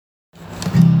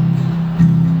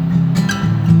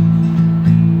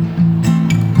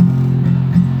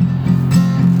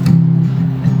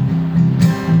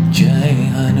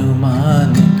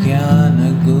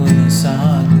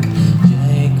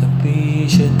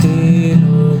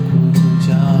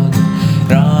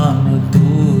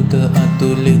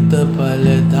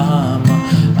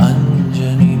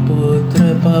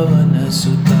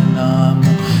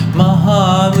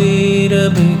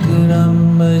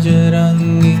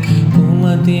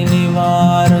सुरपति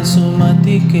निवार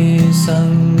सुमति के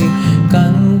संगी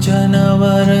कंचन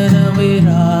वरण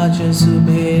विराज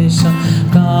सुबेश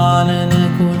कानन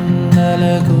कुंडल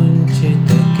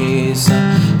कुंचित केस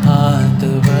हाथ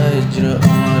वज्र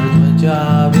और ध्वजा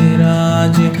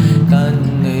विराजे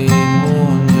कंधे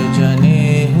मूंज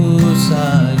जनेऊ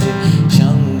साजे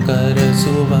शंकर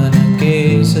सुवन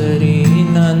केसरी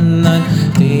नंदन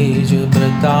तेज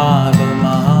प्रताप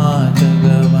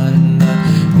महाजगवंदन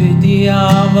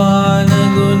विद्यावान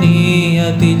गुणी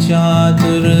अति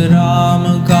चातुर राम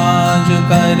काज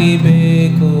करिबे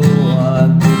को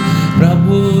आतुर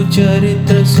प्रभु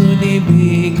चरित्र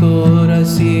सुनिबि को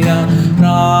रसिया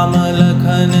राम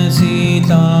लखन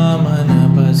सीता मन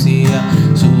बसिया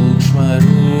सूक्ष्म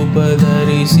रूप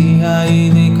धरि सियाई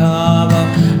दिखावा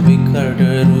विकट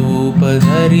रूप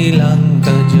धरि लंक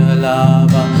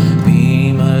जलावा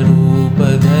भीम रूप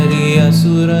धरि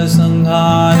असुर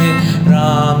संहारे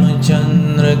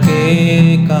रामचंद्र के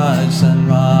काज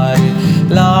संवारे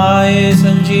लाए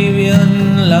संजीवन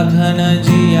लखन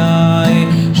जियाए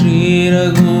श्री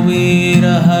रघुवीर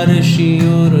हर्षि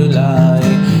उर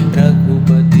लाए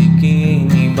रघुपति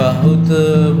कीन्ही बहुत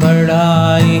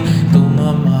बड़ाई तुम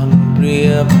मम प्रिय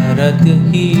भरत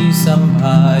ही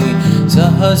संभाई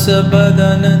सहस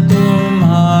बदन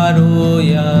तुम्हारो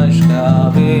यश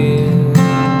गावे।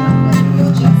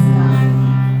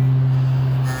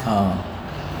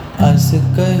 अस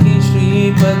कहि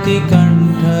श्रीपति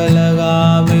कंठ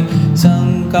लगावे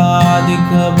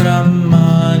संकादिक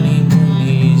ब्रह्मानि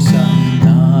मुनीसा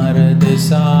नारद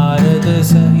सारद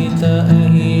सहित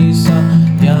अहिसा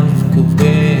यम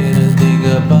कुबेर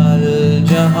दिगपाल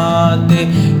जहाते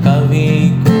कवि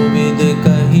कोविद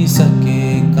कहि सके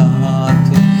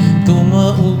कहाते तुम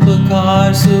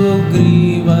उपकार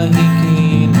सुग्रीवहि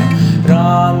कीना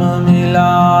राम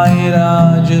मिलाए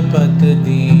राजपत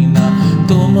दीना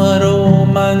तुमरो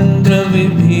मंत्र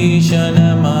विभीषण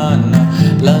माना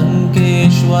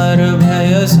लंकेश्वर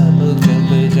भय सब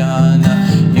जग जाना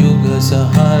युग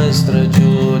सहस्त्र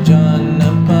जो जन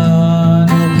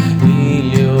पानो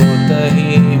लील्यो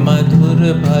तहि मधुर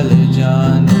फल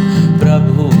जानो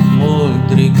प्रभु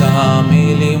मुद्रिका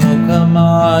मिली मुख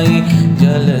माई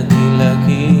जलधि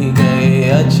लखी गए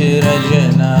अचरज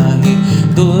नाहि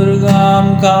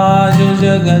दुर्गम काज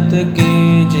जगत के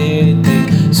जेते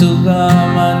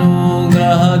सुगम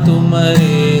अनुग्रह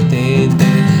तुमरे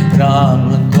तेते राम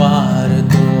द्वार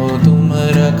तो तुम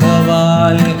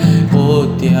रखवाले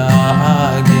होत्या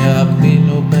आज्ञा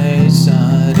बिनु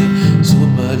पैसारे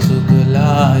शुभ सुख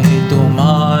लाए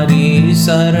तुम्हारी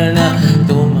शरण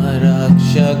तुम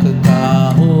रक्षक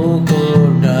काहू को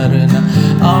डरना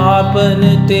आपन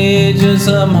तेज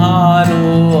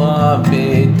समारो आपे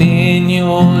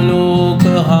तेन्यो लोक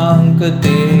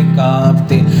हांकते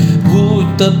कांपते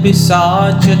भूत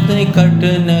पिशाच निकट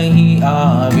नहीं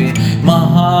आवे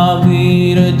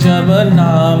महावीर जब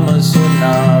नाम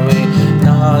सुनावे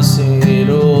नासे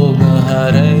रोग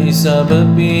हरै सब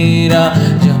पीरा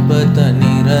जपत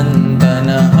निरंतन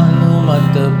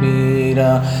हनुमत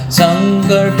बीरा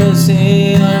संकट से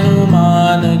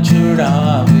हनुमान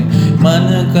छुड़ावे मन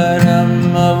करम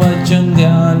वचन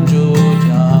ध्यान जो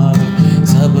जावे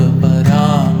सब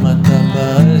पराम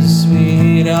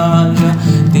तपस्वी राजा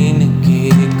तिनके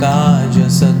काज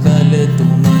सकल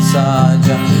तुम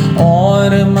साजा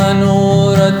और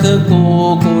मनोरथ को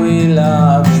कोई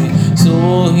लावे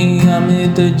सोही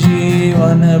अमित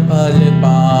जीवन फल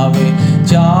पावे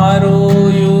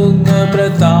चारों युग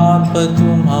प्रताप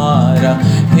तुम्हारा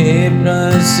हे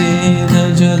प्रसिद्ध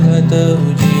जगत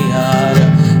उजियारा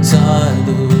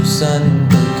साधु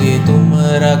संत के तुम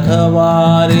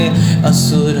रखवारे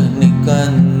असुर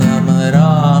निकंदन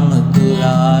राम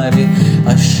दुलारे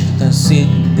अष्ट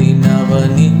सिद्धि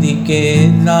नवनिधि के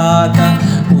दाता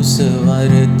उस वर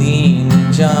दीन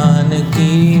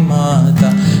जानकी माता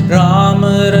राम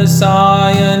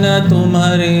रसायन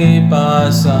तुम्हारे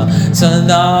पासा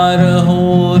सदा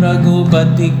रहो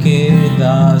रघुपति के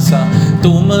दासा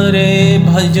तुमरे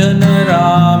भजन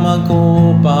राम को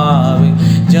पावे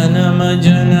जन्म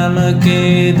जन्म के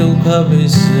दुख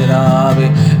बिसरावे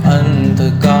अंत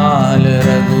काल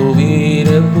रघुवीर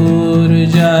पुर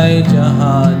जाय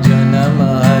जहाँ जन्म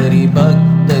हरि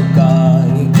भक्त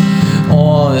काई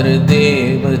और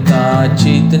देवता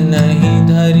चित नहीं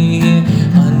धरिए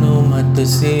हनुमत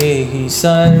से ही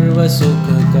सर्व सुख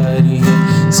करिए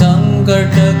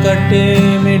संकट कटे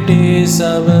मिटे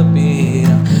सब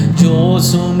पीरा जो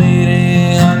सुमिरे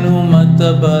हनुमत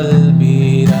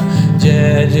बलबीरा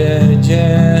जय जय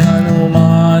जय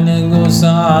हनुमान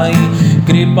गोसाई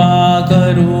कृपा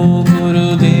करो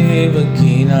गुरुदेव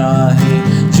की नाहि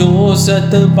जो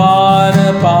सत पार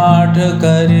पाठ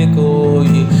कर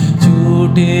कोई,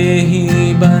 झूठे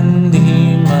ही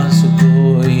बंधी मस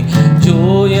कोई।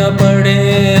 जो य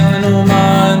पढ़े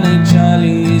हनुमान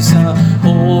चालीसा,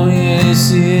 होए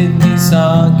सिद्धि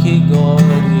साखी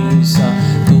गौरी सा।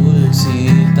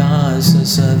 तुलसीदास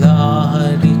सदा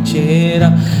हरि चेरा,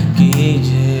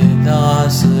 कीजे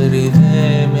दास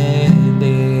हृदय में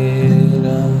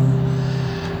डेरा।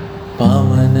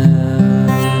 पवन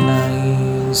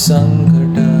नहीं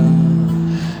संकट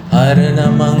हरन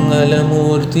मंगल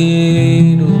मूर्ति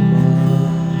रूप,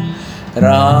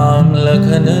 राम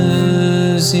लखन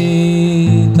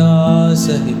सीता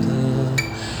सहित,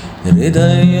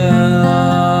 हृदय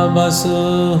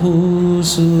बसहु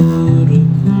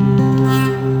सूरपुर।